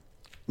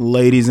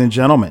Ladies and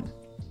gentlemen,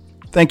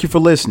 thank you for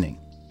listening,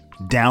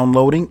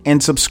 downloading,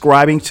 and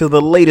subscribing to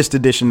the latest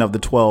edition of the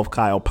 12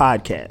 Kyle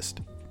podcast.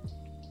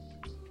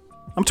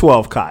 I'm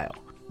 12 Kyle.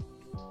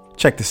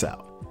 Check this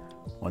out.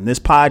 On this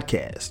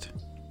podcast,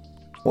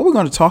 what we're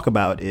going to talk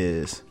about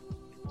is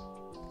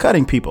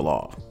cutting people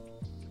off.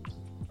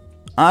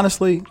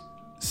 Honestly,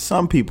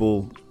 some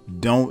people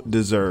don't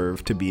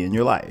deserve to be in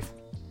your life.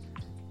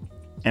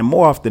 And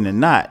more often than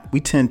not, we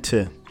tend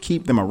to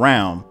keep them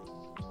around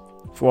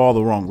for all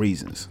the wrong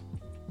reasons.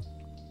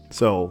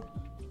 So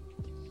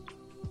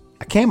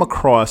I came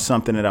across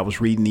something that I was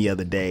reading the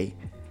other day,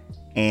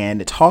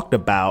 and it talked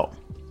about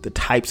the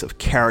types of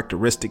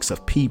characteristics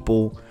of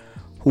people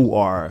who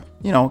are,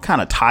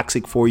 kind of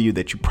toxic for you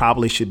that you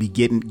probably should be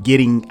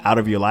getting out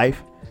of your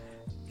life.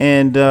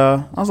 And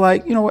I was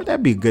like, you know what,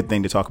 that'd be a good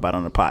thing to talk about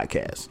on the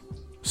podcast.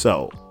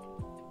 So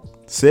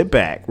sit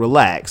back,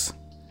 relax.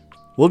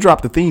 We'll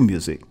drop the theme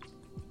music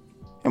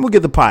and we'll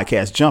get the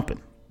podcast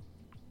jumping.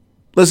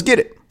 Let's get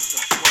it.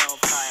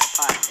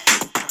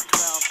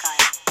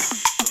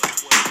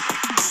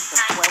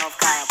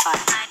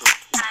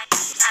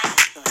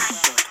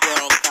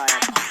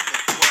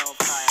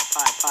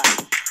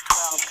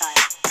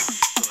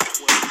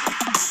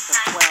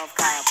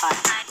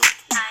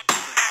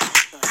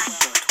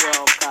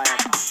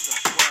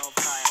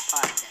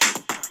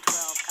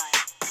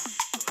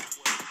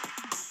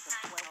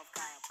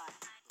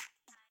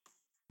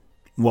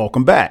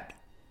 Welcome back.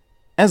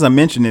 As I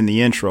mentioned in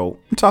the intro,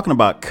 I'm talking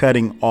about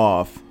cutting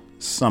off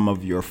some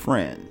of your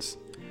friends.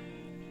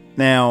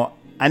 Now,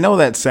 I know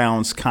that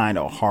sounds kind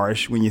of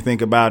harsh when you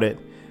think about it.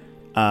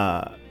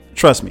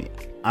 Trust me,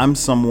 I'm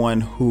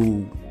someone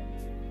who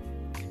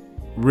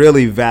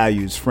really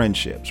values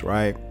friendships,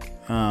 right?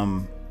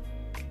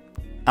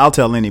 I'll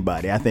tell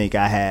anybody, I think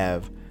I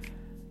have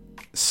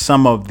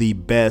some of the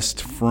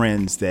best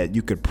friends that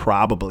you could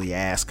probably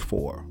ask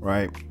for,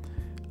 right?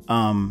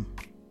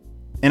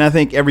 And I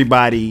think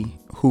everybody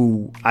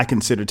who I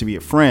consider to be a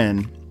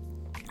friend,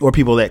 or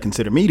people that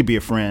consider me to be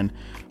a friend,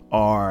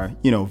 are,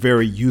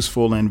 very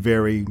useful and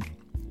very,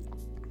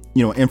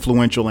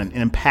 influential and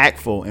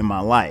impactful in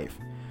my life.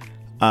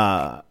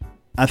 I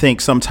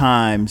think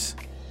sometimes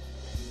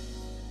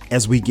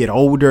as we get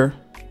older,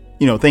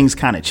 things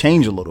kind of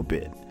change a little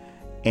bit.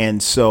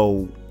 And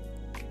so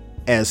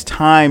as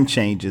time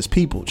changes,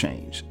 people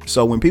change.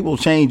 So when people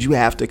change, you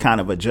have to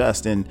kind of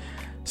adjust. And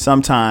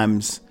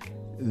sometimes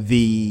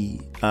the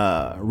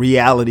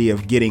reality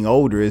of getting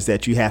older is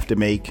that you have to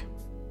make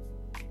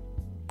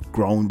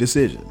grown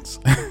decisions.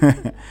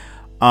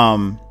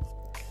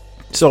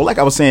 So like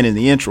I was saying in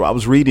the intro, I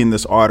was reading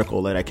this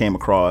article that I came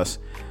across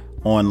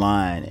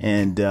online,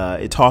 and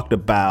it talked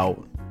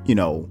about,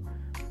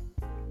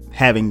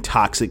 having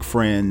toxic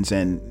friends,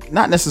 and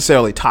not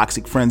necessarily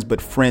toxic friends,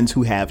 but friends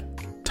who have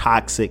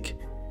toxic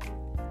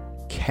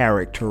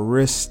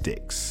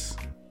characteristics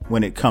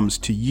when it comes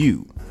to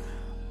you.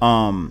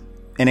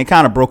 And it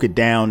kind of broke it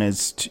down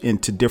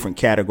into different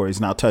categories,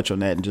 and I'll touch on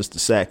that in just a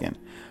second.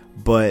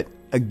 But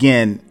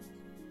again,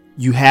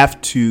 you have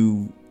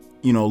to,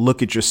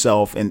 look at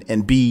yourself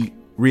and be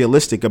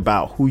realistic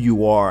about who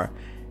you are,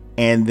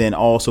 and then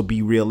also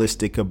be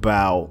realistic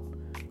about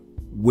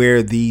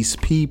where these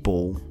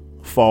people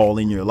fall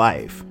in your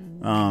life.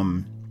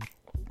 And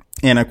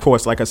of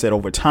course, like I said,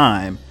 over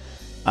time,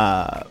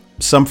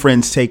 some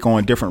friends take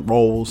on different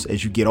roles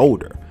as you get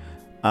older.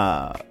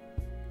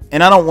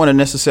 And I don't want to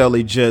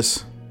necessarily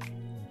just,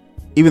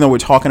 even though we're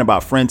talking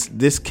about friends,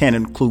 this can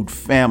include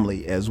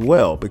family as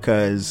well,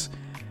 because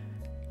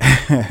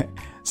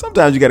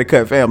sometimes you got to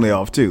cut family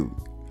off too.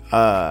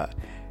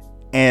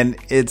 And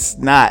it's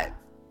not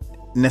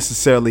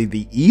necessarily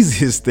the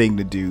easiest thing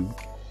to do,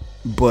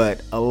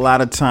 but a lot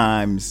of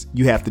times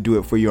you have to do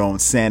it for your own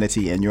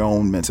sanity and your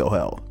own mental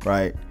health,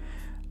 right?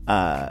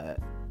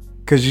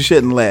 Because you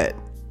shouldn't let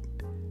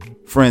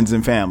friends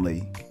and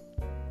family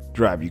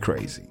drive you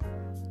crazy,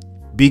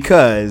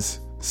 because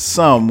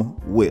some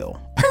will.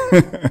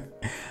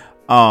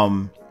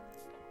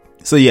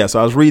 So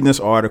I was reading this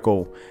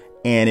article,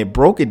 and it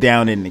broke it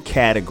down into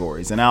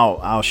categories, and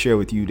I'll share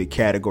with you the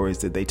categories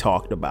that they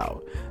talked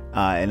about,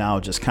 and I'll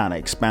just kind of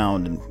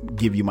expound and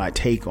give you my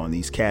take on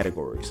these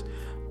categories.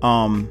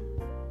 And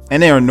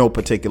they're in no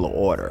particular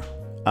order.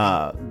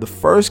 The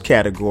first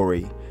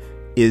category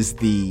is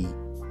the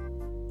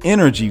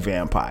energy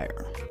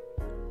vampire.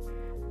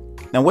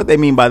 Now, what they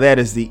mean by that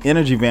is the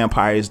energy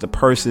vampire is the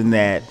person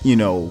that,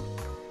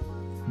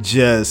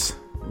 just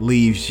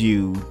leaves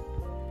you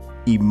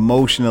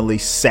emotionally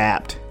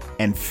sapped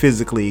and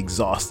physically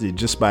exhausted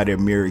just by their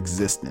mere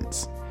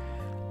existence.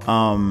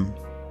 And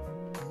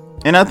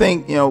I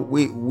think,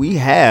 we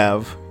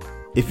have,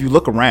 if you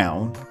look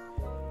around,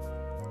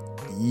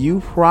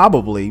 you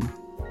probably,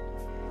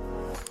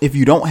 if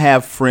you don't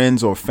have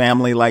friends or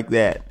family like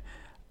that,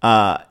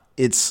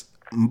 it's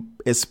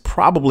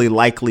probably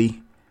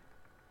likely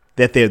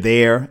that they're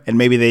there, and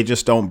maybe they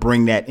just don't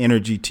bring that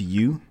energy to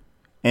you.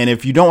 And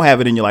if you don't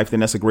have it in your life, then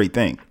that's a great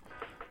thing.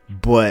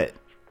 But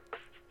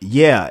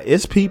yeah,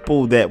 it's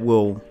people that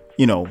will,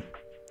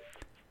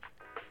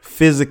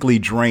 physically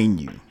drain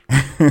you.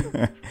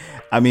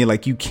 I mean,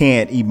 like, you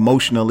can't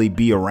emotionally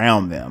be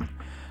around them.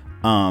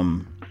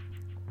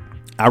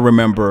 I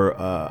remember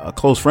a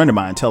close friend of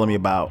mine telling me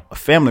about a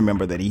family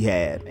member that he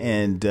had.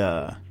 And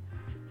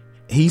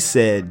he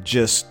said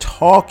just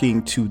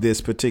talking to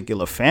this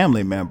particular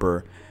family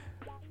member,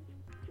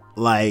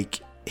 like,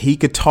 he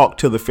could talk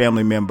to the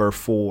family member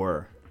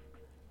for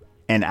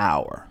an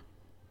hour.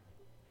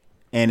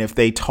 And if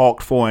they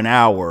talked for an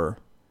hour,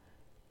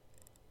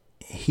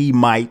 he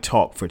might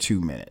talk for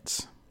 2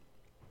 minutes.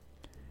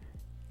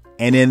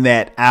 And in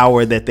that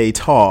hour that they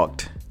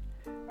talked,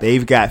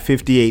 they've got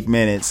 58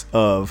 minutes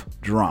of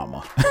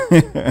drama.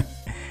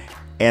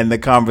 And the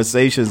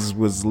conversations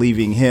was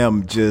leaving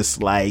him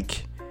just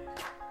like,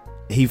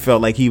 he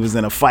felt like he was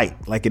in a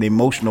fight, like an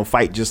emotional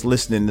fight, just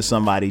listening to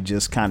somebody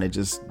just kind of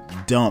just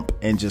dump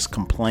and just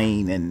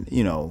complain and,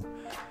 you know,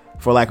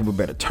 for lack of a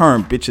better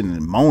term, bitching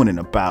and moaning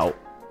about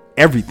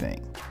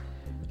everything.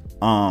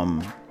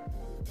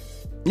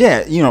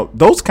 Yeah, you know,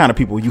 those kind of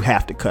people you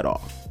have to cut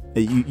off.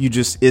 You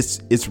just,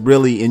 it's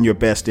really in your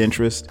best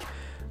interest.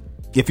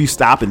 If you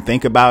stop and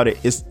think about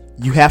it,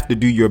 you have to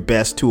do your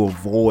best to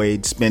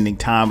avoid spending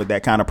time with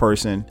that kind of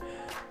person.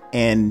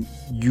 And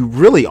you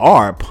really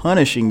are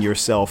punishing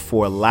yourself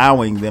for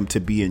allowing them to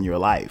be in your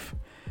life.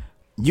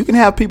 You can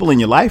have people in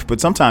your life,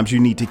 but sometimes you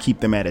need to keep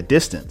them at a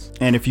distance.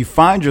 And if you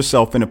find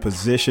yourself in a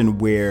position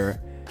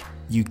where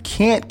you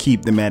can't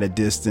keep them at a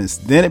distance,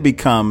 then it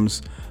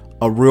becomes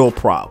a real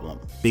problem,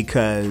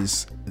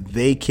 because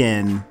they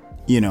can,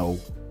 you know,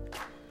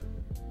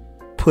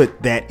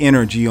 put that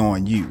energy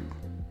on you.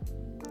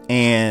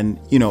 And,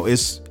 you know,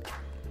 it's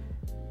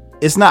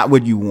not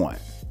what you want,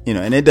 you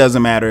know, and it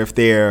doesn't matter if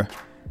they're,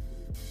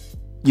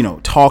 you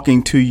know,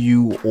 talking to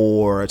you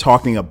or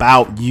talking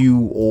about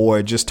you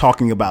or just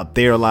talking about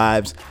their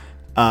lives.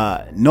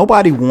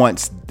 Nobody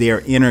wants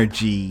their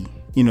energy,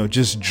 you know,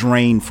 just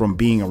drained from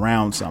being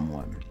around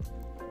someone.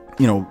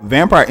 You know,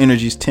 vampire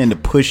energies tend to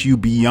push you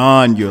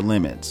beyond your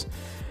limits.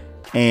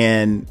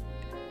 And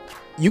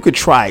you could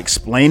try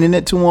explaining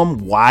it to them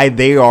why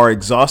they are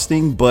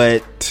exhausting,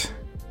 but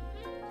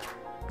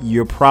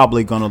you're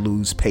probably going to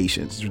lose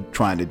patience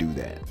trying to do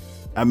that.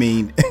 I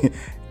mean,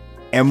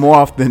 and more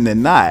often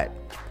than not,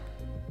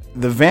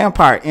 the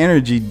vampire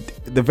energy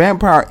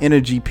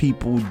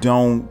people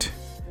don't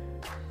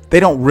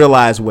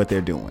realize what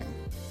they're doing.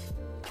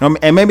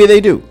 And maybe they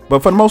do,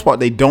 but for the most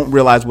part, they don't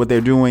realize what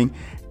they're doing.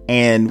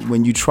 And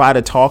when you try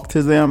to talk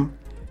to them,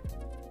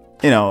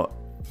 you know,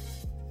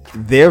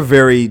 they're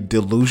very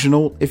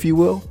delusional, if you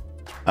will,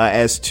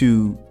 as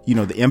to, you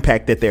know, the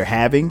impact that they're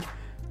having.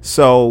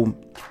 So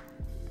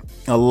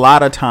a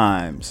lot of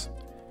times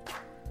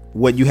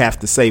what you have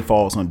to say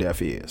falls on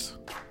deaf ears.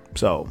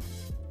 So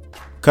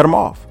cut them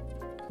off.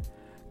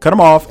 Cut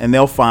them off and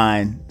they'll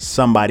find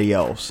somebody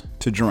else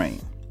to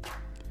drain.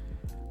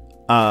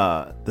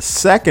 The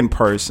second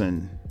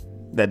person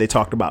that they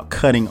talked about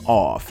cutting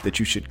off, that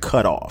you should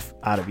cut off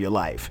out of your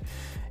life,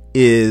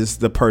 is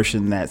the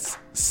person that's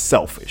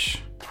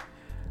selfish.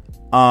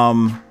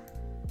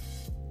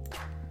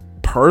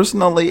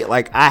 Personally,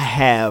 like, I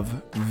have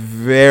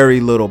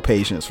very little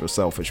patience for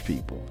selfish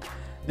people.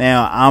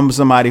 Now, I'm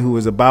somebody who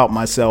is about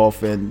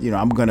myself, and, you know,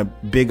 I'm going to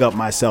big up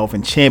myself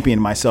and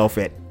champion myself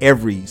at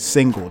every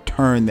single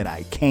turn that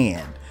I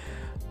can.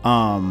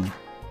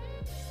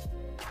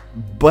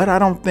 But I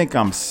don't think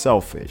I'm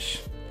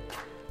selfish.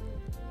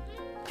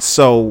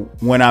 So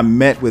when I'm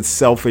met with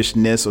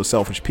selfishness or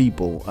selfish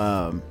people,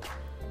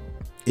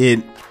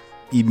 it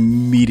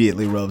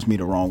immediately rubs me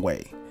the wrong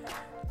way.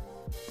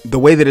 The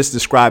way that it's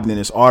described in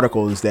this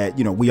article is that,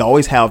 you know, we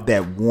always have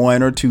that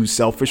one or two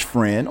selfish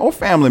friend or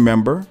family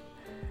member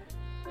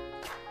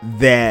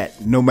that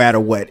no matter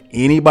what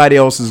anybody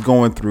else is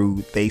going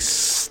through, they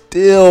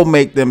still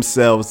make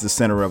themselves the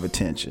center of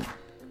attention.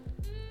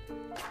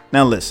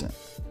 Now, listen,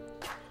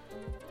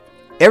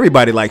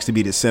 everybody likes to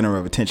be the center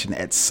of attention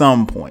at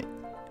some point,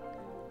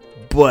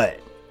 but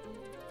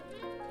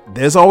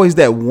there's always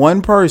that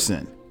one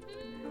person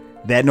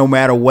that no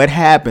matter what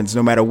happens,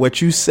 no matter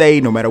what you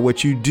say, no matter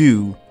what you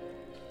do,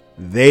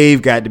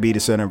 they've got to be the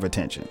center of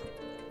attention.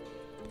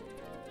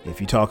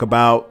 If you talk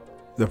about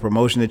the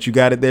promotion that you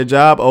got at their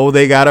job, oh,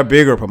 they got a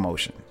bigger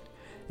promotion.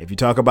 If you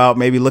talk about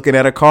maybe looking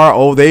at a car,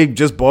 oh, they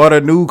just bought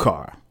a new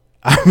car.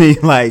 I mean,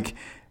 like,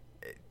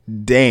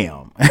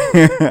 damn.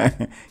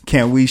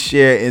 Can we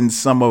share in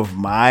some of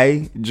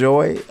my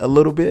joy a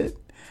little bit?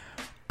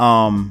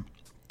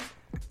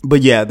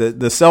 But yeah,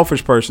 the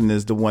selfish person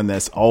is the one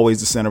that's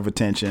always the center of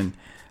attention.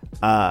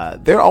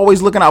 They're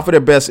always looking out for their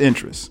best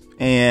interests.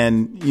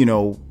 And, you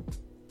know,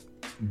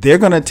 they're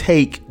going to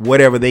take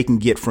whatever they can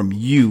get from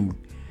you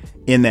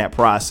in that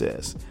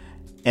process.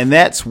 And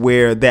that's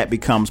where that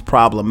becomes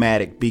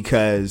problematic,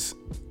 because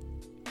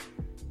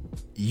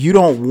you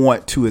don't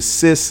want to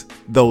assist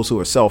those who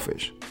are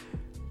selfish.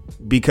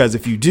 Because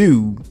if you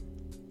do,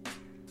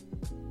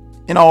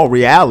 in all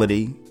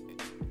reality,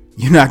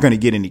 you're not going to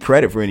get any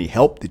credit for any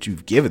help that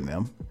you've given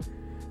them.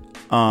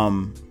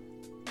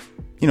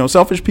 You know,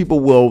 selfish people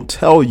will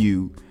tell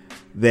you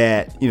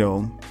that, you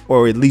know,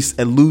 or at least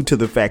allude to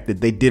the fact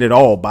that they did it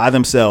all by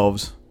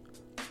themselves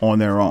on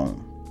their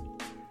own.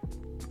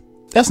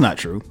 That's not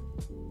true.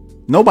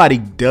 Nobody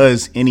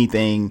does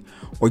anything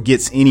or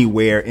gets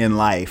anywhere in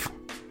life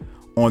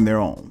on their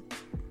own.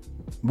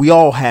 We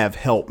all have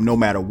help, no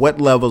matter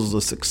what levels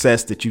of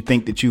success that you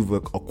think that you've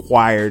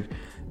acquired.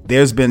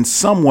 There's been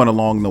someone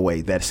along the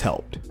way that's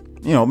helped.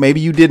 You know, maybe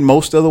you did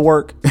most of the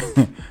work,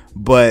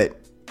 but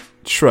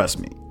trust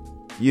me,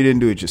 you didn't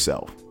do it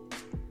yourself.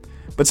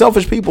 But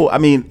selfish people, I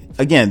mean,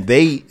 again,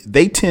 they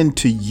tend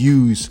to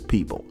use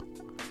people.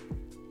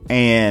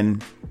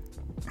 And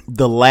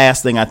the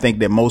last thing I think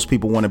that most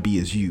people want to be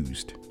is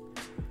used.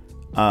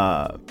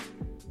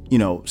 You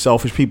know,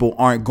 selfish people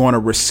aren't going to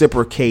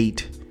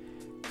reciprocate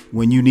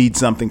when you need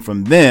something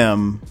from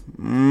them.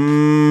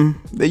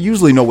 They're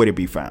usually nowhere to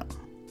be found.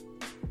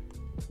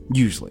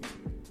 Usually.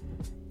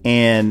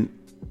 And,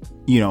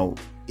 you know,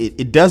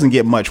 it doesn't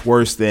get much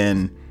worse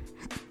than,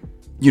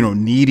 you know,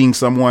 needing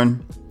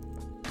someone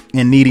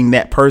and needing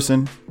that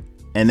person,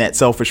 and that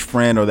selfish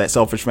friend or that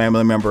selfish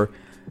family member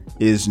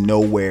is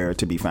nowhere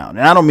to be found.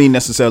 And I don't mean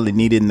necessarily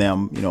needing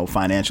them, you know,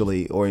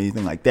 financially or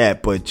anything like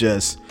that, but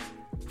just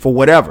for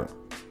whatever,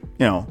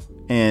 you know,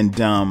 and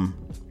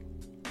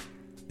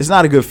it's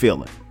not a good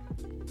feeling,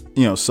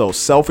 you know. So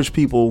selfish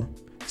people,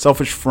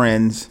 selfish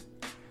friends,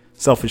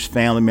 selfish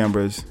family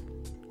members,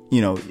 you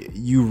know,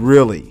 you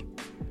really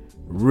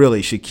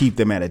should keep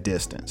them at a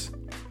distance.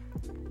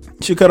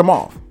 You should cut them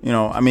off, you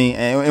know. I mean,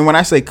 and when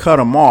I say cut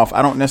them off,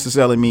 I don't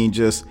necessarily mean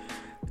just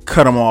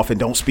cut them off and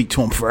don't speak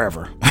to them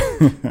forever.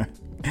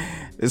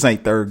 This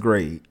ain't third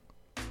grade,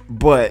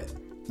 but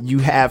you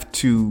have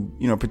to,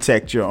 you know,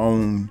 protect your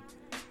own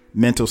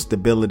mental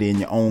stability and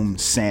your own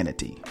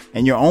sanity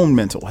and your own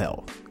mental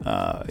health,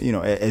 you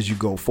know, as you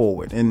go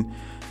forward. And,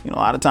 you know, a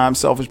lot of times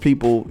selfish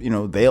people, you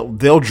know,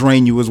 they'll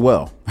drain you as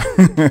well,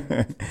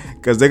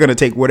 because they're going to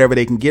take whatever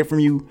they can get from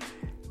you,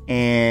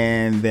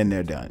 and then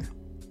they're done.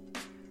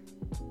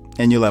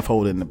 And you're left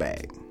holding the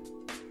bag.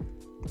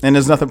 And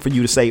there's nothing for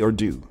you to say or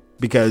do,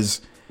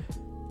 because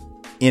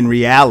in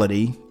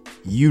reality,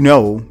 you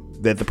know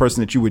that the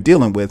person that you were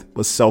dealing with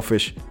was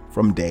selfish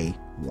from day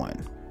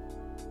one.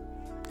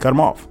 Cut them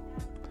off.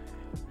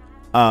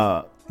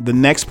 The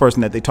next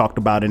person that they talked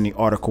about in the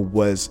article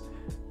was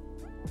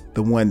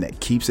the one that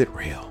keeps it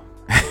real.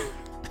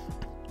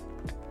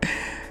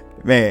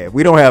 Man,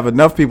 we don't have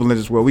enough people in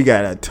this world. We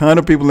got a ton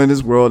of people in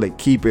this world that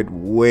keep it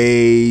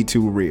way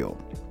too real.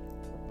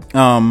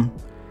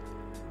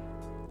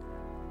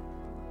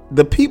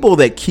 The people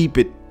that keep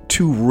it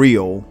too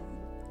real,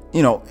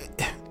 you know,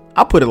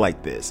 I'll put it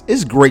like this.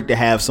 It's great to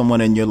have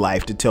someone in your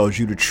life that tells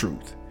you the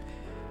truth.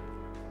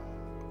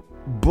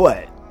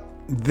 But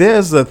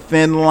there's a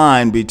thin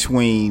line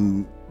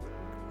between,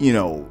 you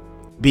know,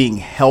 being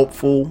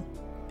helpful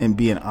and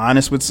being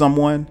honest with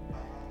someone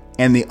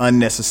and the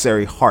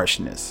unnecessary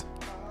harshness.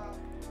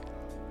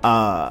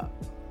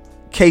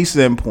 Case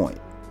in point,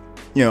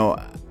 you know,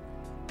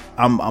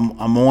 I'm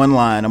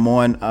online. I'm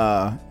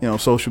on, you know,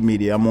 social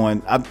media.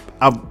 I'm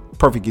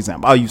perfect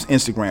example. I'll use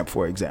Instagram,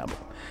 for example.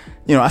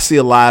 You know, I see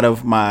a lot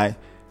of my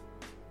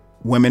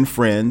women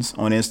friends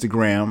on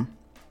Instagram,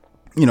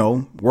 you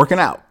know, working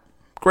out.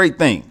 Great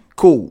thing.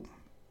 Cool.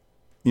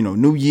 You know,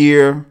 new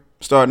year,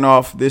 starting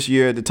off this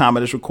year at the time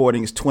of this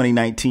recording is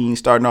 2019,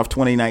 starting off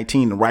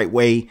 2019 the right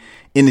way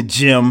in the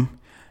gym.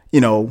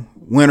 You know,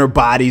 summer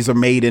bodies are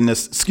made in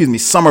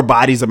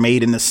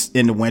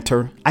the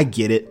winter. I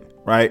get it.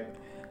 Right.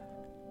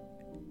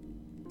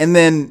 And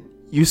then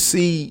you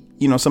see,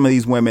 you know, some of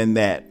these women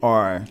that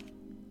are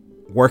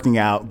working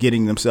out,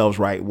 getting themselves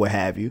right, what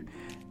have you.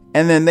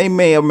 And then they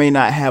may or may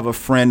not have a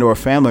friend or a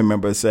family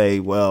member say,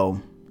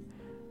 well,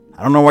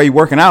 I don't know why you're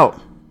working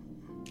out.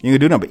 You ain't gonna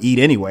do nothing but eat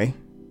anyway.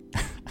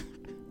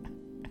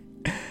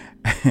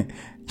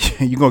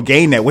 You're gonna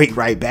gain that weight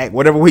right back.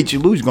 Whatever weight you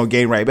lose, you're gonna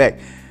gain right back.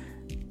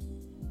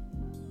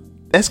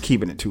 That's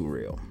keeping it too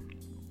real.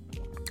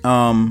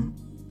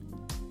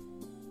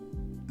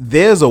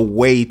 There's a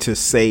way to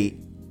say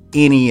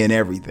any and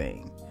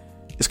everything.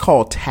 It's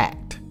called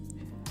tact.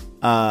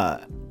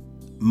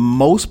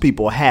 Most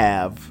people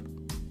have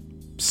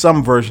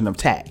some version of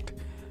tact.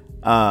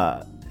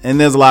 And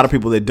there's a lot of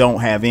people that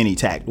don't have any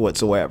tact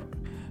whatsoever.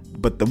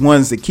 But the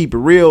ones that keep it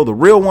real, the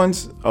real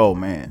ones, oh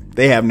man,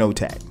 they have no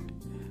tact.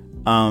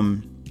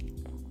 You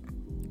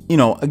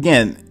know,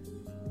 again,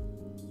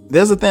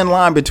 there's a thin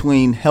line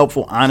between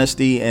helpful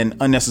honesty and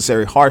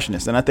unnecessary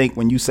harshness. And I think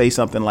when you say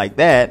something like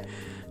that,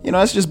 you know,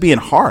 that's just being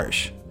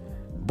harsh,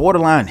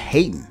 borderline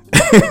hating.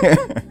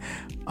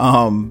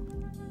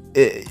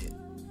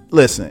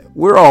 Listen,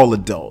 we're all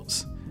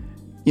adults.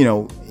 You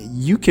know,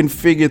 you can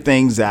figure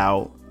things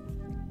out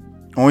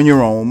on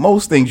your own.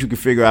 Most things you can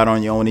figure out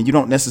on your own, and you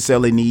don't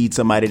necessarily need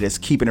somebody that's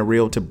keeping it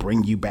real to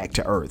bring you back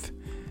to earth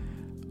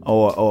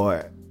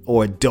or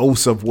a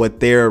dose of what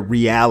their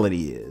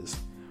reality is.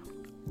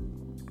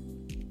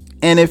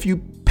 And if you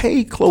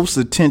pay close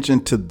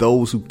attention to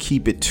those who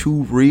keep it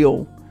too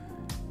real,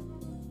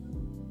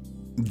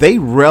 they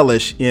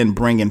relish in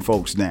bringing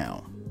folks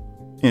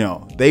down. You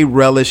know, they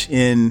relish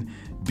in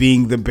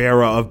being the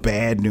bearer of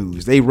bad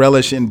news. They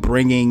relish in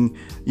bringing,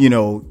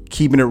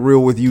 keeping it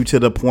real with you to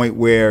the point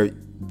where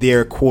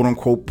they're quote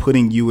unquote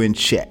putting you in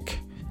check.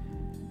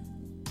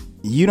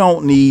 You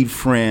don't need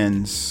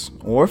friends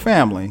or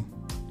family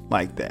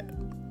like that.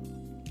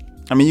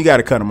 I mean, you got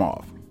to cut them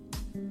off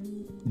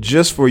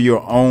just for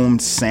your own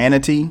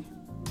sanity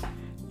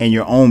and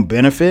your own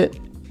benefit.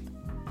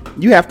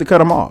 You have to cut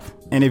them off.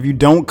 And if you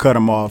don't cut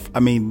them off, I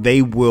mean,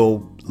 they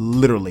will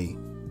literally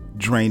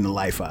drain the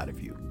life out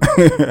of you.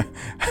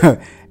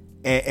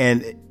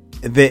 and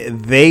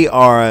they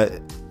are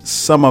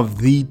some of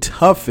the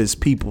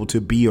toughest people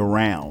to be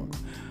around.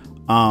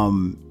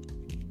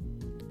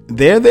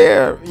 They're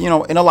there,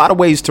 in a lot of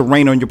ways to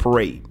rain on your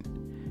parade.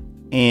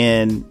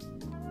 And,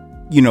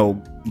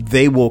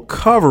 they will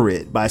cover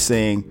it by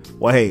saying,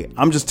 well, hey,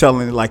 I'm just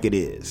telling it like it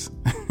is.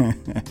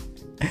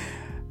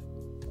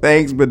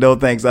 Thanks, but no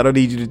thanks. I don't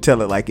need you to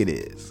tell it like it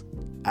is.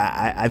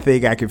 I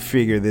think I can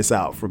figure this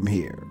out from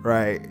here,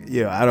 right?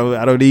 I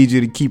don't need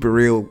you to keep it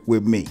real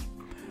with me.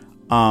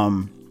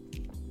 And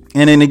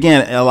then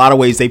again, in a lot of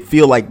ways, they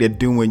feel like they're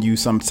doing you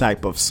some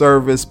type of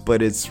service,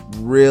 but it's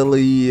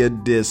really a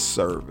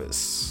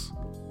disservice.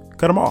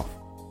 Cut them off.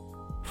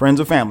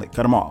 Friends or family,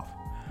 cut them off.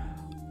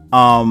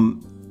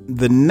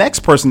 The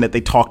next person that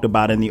they talked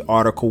about in the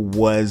article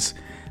was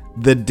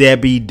the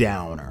Debbie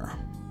Downer.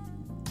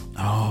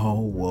 Oh,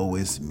 woe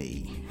is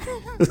me.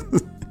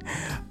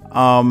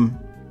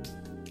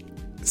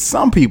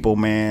 Some people,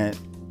 man,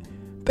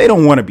 they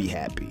don't want to be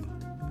happy.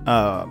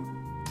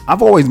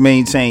 I've always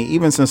maintained,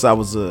 even since I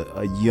was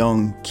a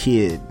young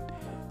kid,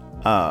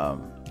 I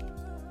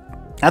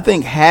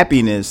think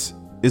happiness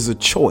is a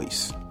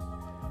choice.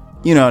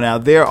 Now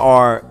there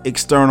are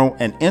external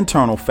and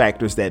internal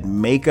factors that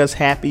make us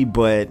happy,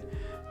 but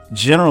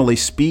generally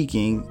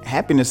speaking,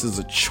 happiness is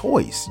a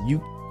choice.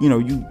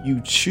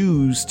 You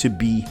choose to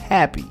be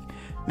happy.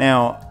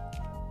 Now,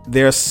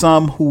 there are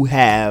some who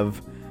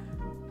have,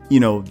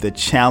 the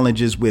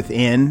challenges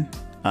within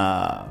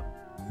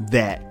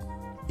that,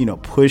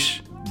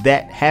 push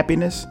that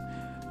happiness,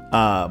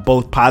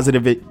 both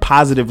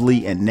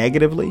positively and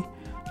negatively.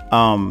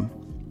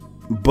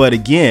 But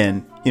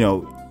again,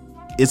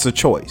 it's a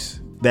choice.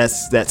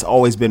 That's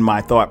always been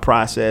my thought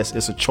process.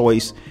 It's a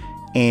choice,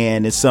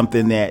 and it's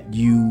something that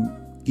you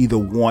either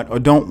want or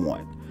don't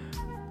want.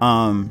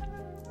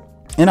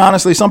 And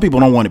honestly, some people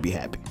don't want to be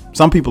happy.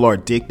 Some people are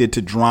addicted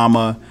to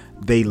drama.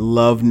 They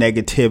love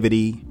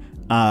negativity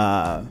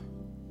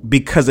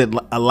because it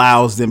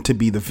allows them to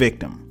be the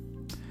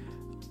victim.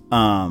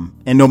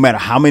 And no matter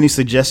how many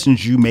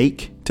suggestions you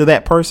make to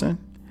that person,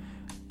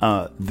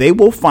 they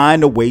will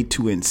find a way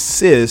to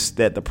insist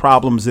that the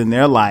problems in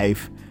their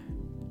life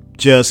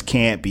just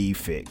can't be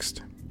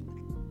fixed.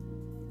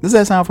 Does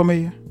that sound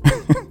familiar?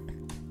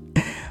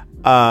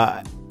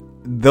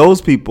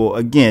 Those people,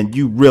 again,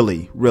 you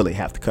really, really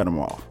have to cut them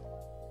off.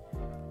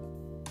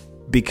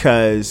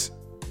 Because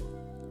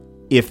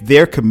if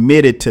they're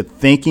committed to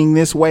thinking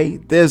this way,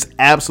 there's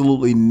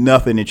absolutely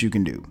nothing that you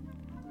can do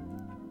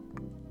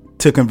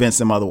to convince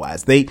them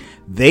otherwise.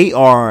 They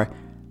are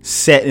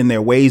set in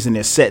their ways, and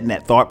they're set in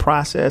that thought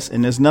process,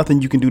 and there's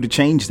nothing you can do to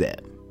change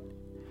that.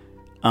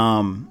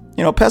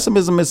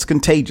 Pessimism is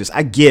contagious.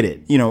 I get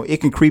it. It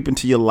can creep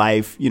into your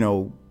life,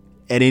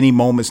 at any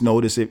moment's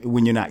notice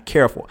when you're not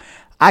careful.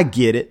 I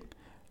get it.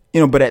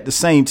 But at the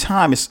same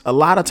time, it's a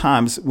lot of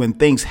times when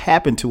things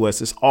happen to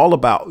us, it's all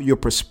about your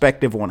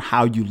perspective on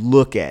how you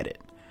look at it.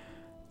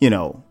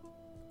 You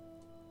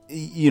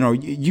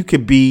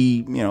could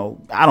be,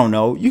 I don't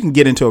know, you can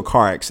get into a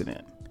car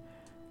accident.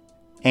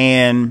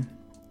 And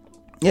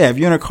yeah, if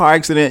you're in a car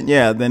accident,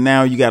 then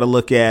now you got to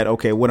look at,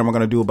 okay, what am I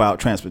going to do about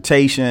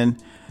transportation?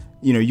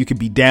 You could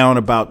be down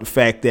about the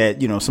fact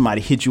that,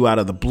 somebody hit you out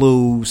of the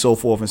blue, so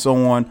forth and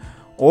so on.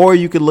 Or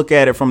you could look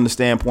at it from the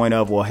standpoint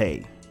of, well,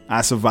 hey,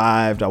 I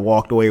survived. I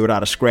walked away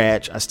without a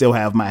scratch. I still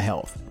have my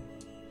health.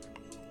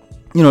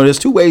 There's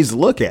two ways to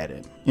look at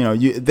it.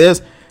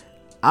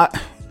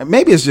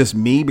 Maybe it's just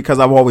me because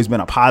I've always been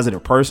a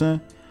positive person.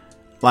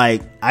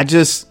 Like,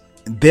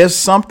 there's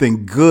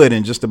something good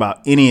in just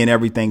about any and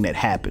everything that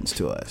happens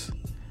to us.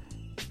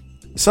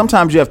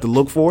 Sometimes you have to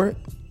look for it.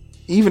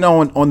 Even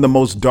on the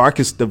most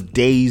darkest of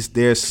days,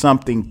 there's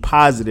something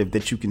positive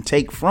that you can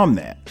take from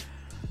that.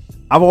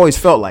 I've always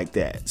felt like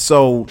that.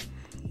 So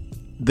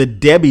the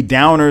Debbie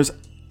Downers,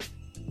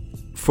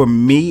 for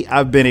me,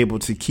 I've been able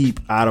to keep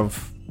out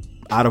of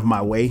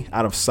my way,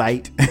 out of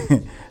sight.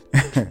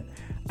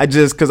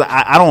 Because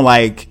I don't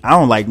like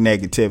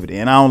negativity,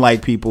 and I don't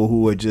like people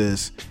who are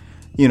just,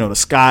 the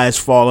sky is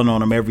falling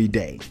on them every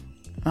day.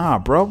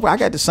 Bro, I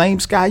got the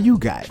same sky you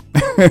got.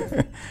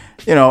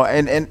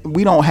 And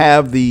we don't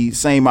have the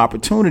same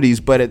opportunities,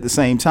 but at the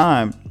same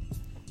time,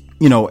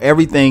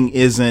 everything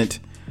isn't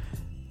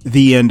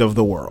the end of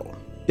the world.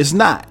 It's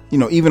not,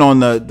 even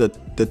on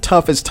the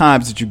toughest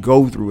times that you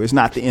go through, it's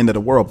not the end of the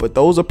world. But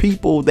those are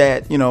people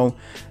that,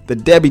 the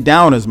Debbie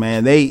Downers,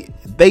 man, they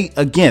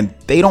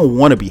don't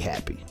want to be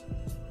happy.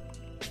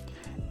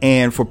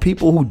 And for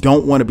people who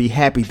don't want to be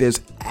happy, there's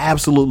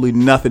absolutely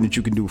nothing that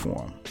you can do for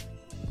them.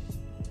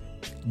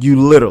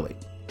 You literally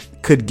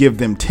could give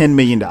them $10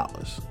 million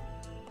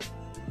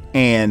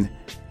and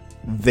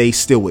they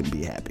still wouldn't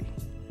be happy.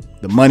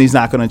 The money's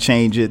not going to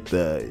change it.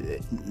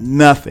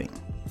 Nothing.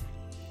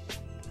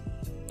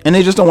 And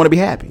they just don't want to be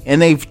happy.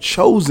 And they've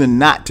chosen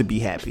not to be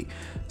happy.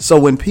 So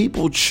when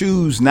people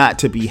choose not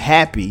to be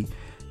happy,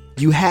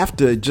 you have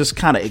to just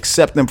kind of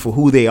accept them for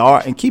who they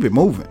are and keep it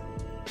moving.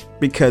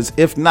 Because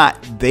if not,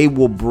 they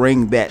will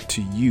bring that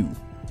to you.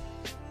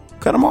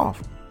 Cut them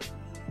off.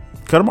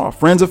 Cut them off.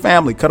 Friends or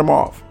family, cut them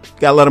off.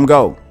 You gotta let them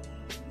go.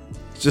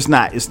 It's just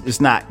not.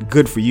 It's not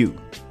good for you.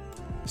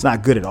 It's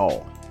not good at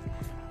all.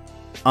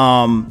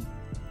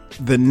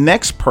 The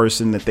next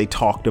person that they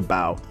talked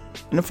about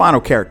in the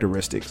final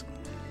characteristics,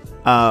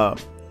 the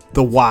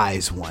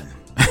wise one.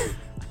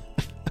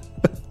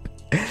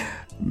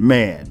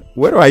 Man,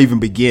 where do I even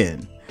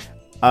begin?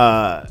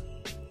 I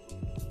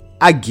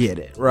get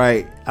it,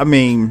 right? I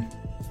mean,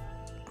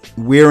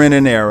 we're in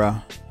an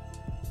era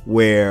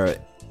where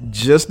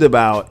just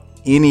about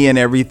any and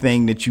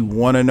everything that you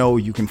want to know,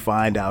 you can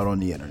find out on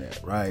the internet,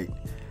 right?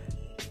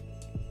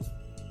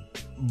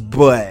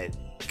 But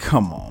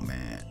come on,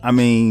 man. I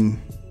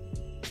mean,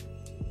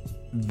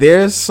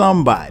 there's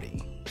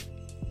somebody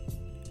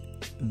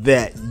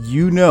that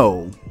you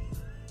know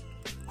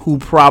who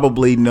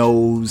probably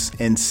knows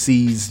and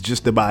sees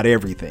just about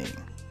everything.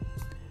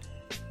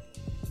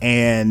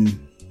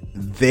 And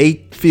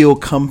they feel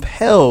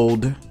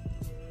compelled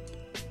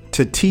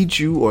to teach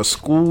you or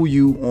school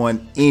you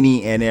on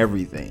any and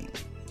everything.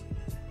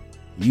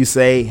 You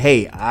say,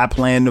 hey, I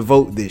plan to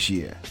vote this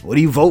year. What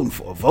are you voting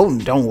for? Voting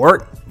don't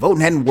work.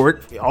 Voting hadn't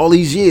worked all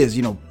these years.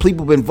 You know,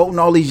 people been voting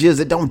all these years.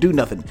 It don't do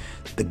nothing.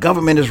 The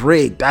government is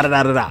rigged. Da da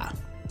da da da.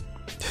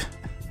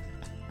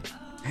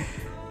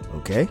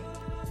 Okay.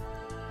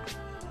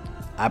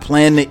 I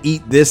plan to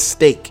eat this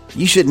steak.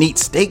 You shouldn't eat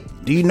steak.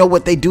 Do you know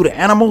what they do to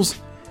animals?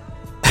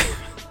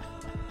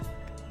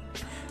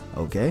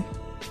 Okay.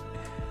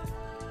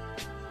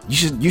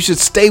 You should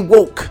stay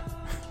woke.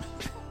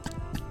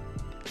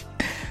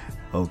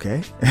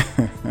 Okay.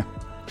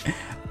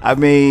 I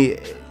mean,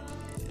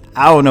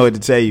 I don't know what to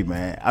tell you,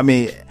 man. I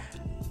mean,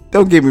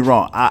 don't get me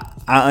wrong.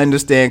 I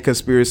understand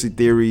conspiracy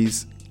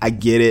theories. I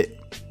get it.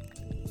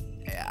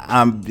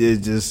 I don't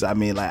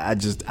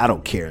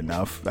care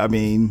enough. I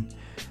mean,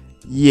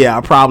 yeah,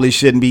 I probably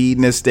shouldn't be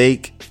eating this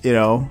steak, you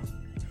know,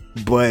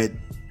 but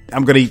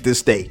I'm going to eat this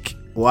steak.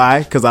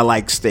 Why? Because I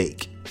like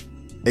steak.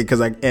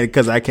 Because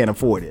I can't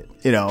afford it,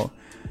 you know.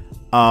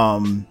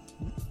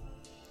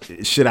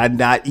 Should I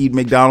not eat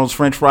McDonald's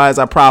French fries?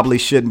 I probably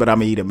shouldn't, but I'm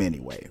gonna eat them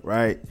anyway,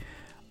 right?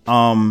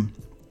 Yeah,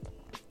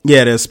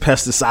 there's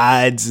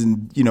pesticides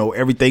and, you know,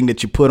 everything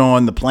that you put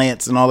on the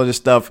plants and all of this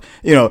stuff.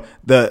 You know,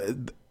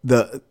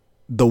 the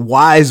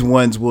wise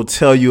ones will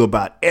tell you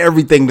about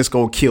everything that's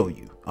gonna kill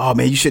you. Oh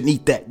man, you shouldn't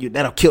eat that.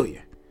 That'll kill you.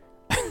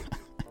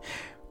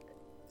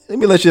 Let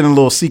me let you in a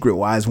little secret,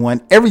 wise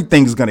one.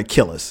 Everything's gonna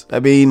kill us. I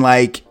mean,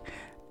 like,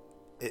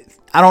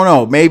 I don't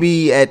know,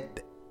 maybe at,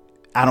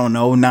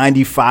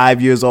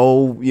 95 years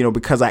old, you know,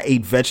 because I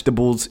ate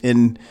vegetables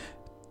in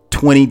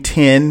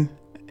 2010,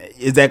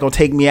 is that going to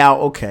take me out?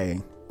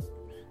 Okay.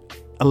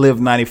 I lived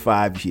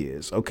 95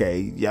 years.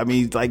 Okay. I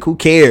mean, like, who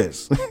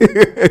cares?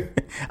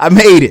 I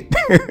made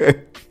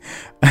it.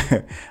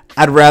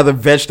 I'd rather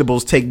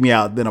vegetables take me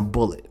out than a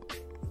bullet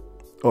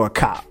or a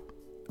cop.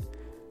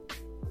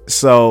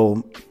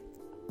 So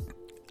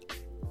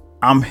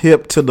I'm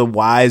hip to the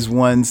wise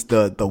ones,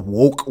 the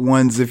woke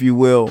ones, if you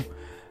will.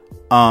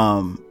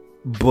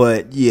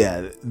 But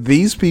yeah,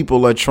 these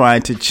people are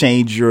trying to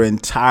change your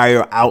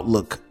entire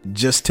outlook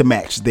just to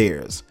match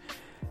theirs.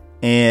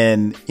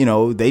 And, you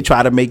know, they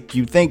try to make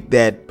you think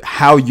that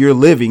how you're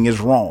living is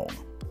wrong.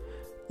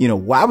 You know,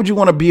 why would you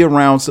want to be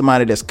around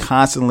somebody that's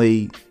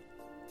constantly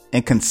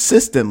and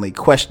consistently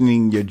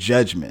questioning your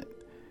judgment?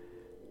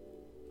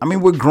 I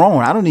mean, we're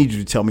grown. I don't need you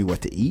to tell me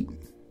what to eat.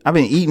 I've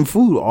been eating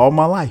food all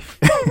my life.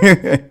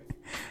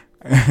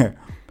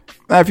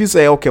 Now, if you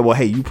say, okay, well,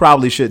 hey, you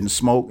probably shouldn't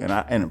smoke.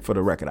 And for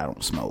the record, I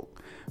don't smoke.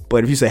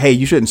 But if you say, hey,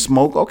 you shouldn't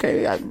smoke.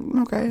 Okay,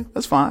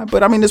 that's fine.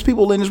 But I mean, there's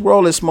people in this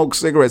world that smoke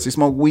cigarettes. They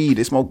smoke weed.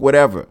 They smoke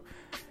whatever.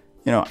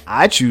 You know,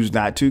 I choose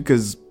not to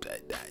because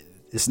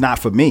it's not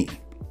for me.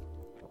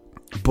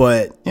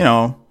 But, you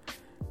know,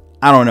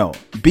 I don't know.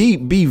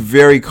 Be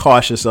very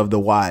cautious of the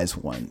wise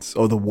ones,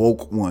 or the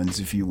woke ones,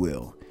 if you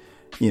will.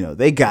 You know,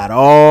 they got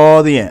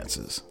all the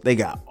answers. They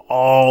got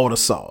all the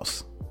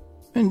sauce.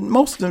 And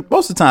most of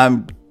the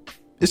time,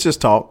 it's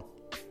just talk.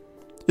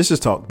 It's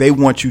just talk. They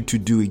want you to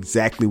do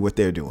exactly what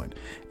they're doing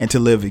and to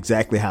live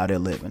exactly how they're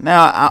living.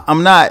 Now,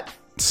 I'm not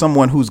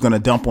someone who's going to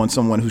dump on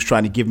someone who's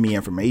trying to give me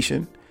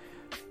information.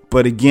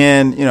 But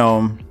again, you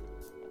know,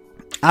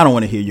 I don't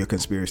want to hear your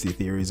conspiracy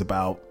theories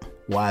about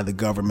why the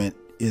government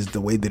is the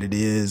way that it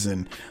is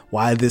and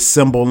why this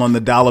symbol on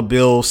the dollar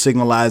bill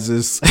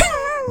signalizes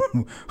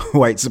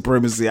white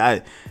supremacy.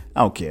 I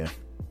don't care.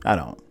 I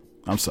don't.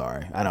 I'm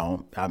sorry. I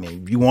don't. I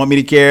mean, if you want me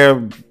to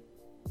care,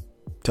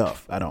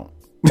 tough. I don't.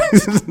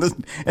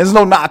 There's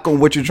no knock on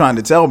what you're trying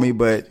to tell me,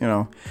 but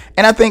and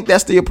I think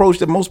that's the approach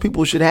that most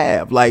people should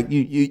have. Like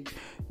you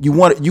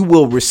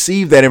will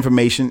receive that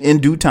information in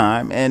due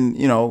time, and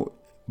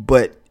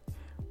but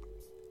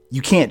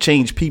you can't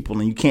change people,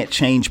 and you can't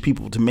change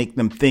people to make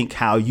them think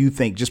how you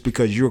think just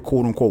because you're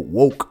quote unquote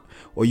woke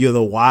or you're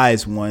the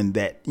wise one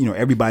that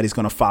everybody's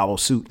going to follow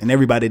suit, and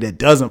everybody that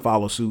doesn't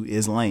follow suit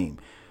is lame.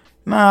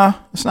 Nah,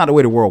 it's not the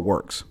way the world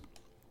works.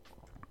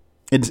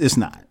 It's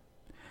not.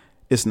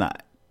 It's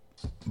not.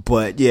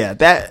 But yeah,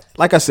 that,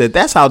 like I said,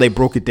 that's how they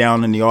broke it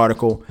down in the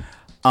article.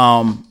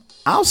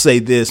 I'll say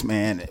this,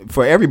 man,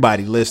 for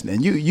everybody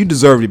listening, you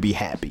deserve to be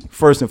happy,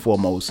 first and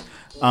foremost.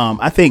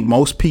 I think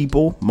most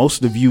people,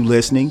 most of you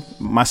listening,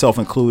 myself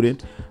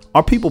included,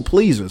 are people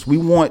pleasers. We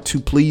want to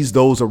please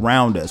those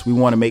around us. We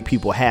want to make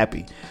people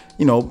happy.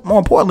 More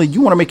importantly,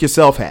 you want to make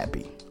yourself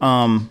happy.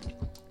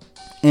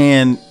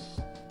 And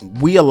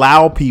we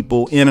allow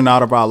people in and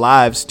out of our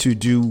lives to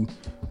do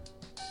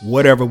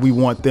whatever we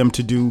want them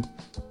to do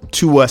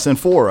to us and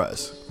for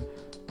us.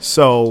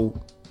 So,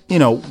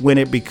 when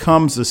it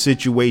becomes a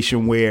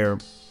situation where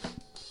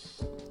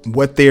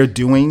what they're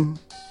doing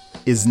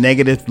is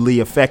negatively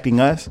affecting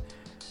us,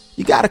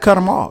 you got to cut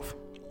them off.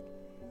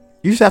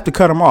 You just have to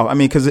cut them off. I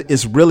mean, because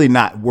it's really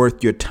not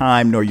worth your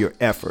time nor your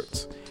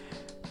efforts.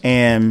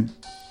 And,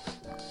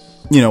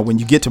 when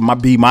you get to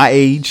be my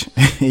age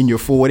in your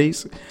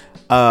 40s,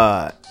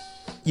 I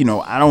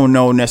don't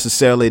know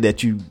necessarily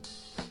that you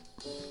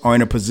are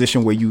in a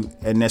position where you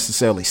are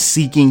necessarily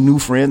seeking new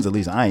friends. At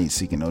least I ain't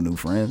seeking no new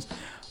friends.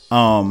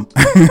 But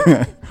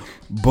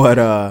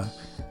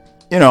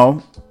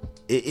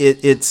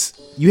it's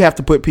you have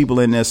to put people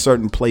in their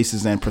certain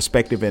places and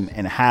perspective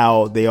and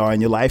how they are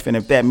in your life. And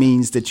if that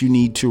means that you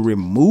need to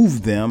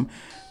remove them,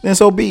 then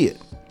so be it.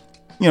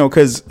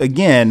 Because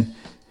again,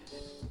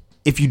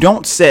 if you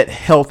don't set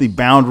healthy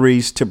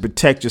boundaries to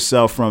protect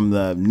yourself from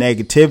the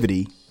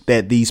negativity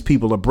that these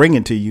people are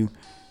bringing to you,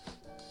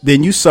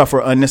 then you suffer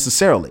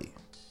unnecessarily.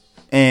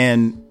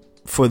 And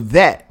for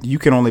that, you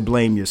can only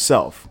blame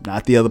yourself,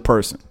 not the other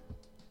person.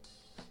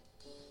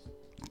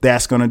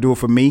 That's going to do it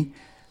for me.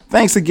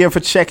 Thanks again for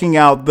checking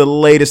out the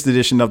latest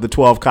edition of the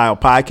 12 Kyle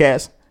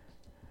podcast.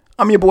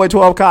 I'm your boy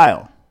 12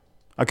 Kyle.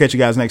 I'll catch you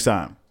guys next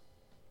time.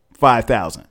 5,000.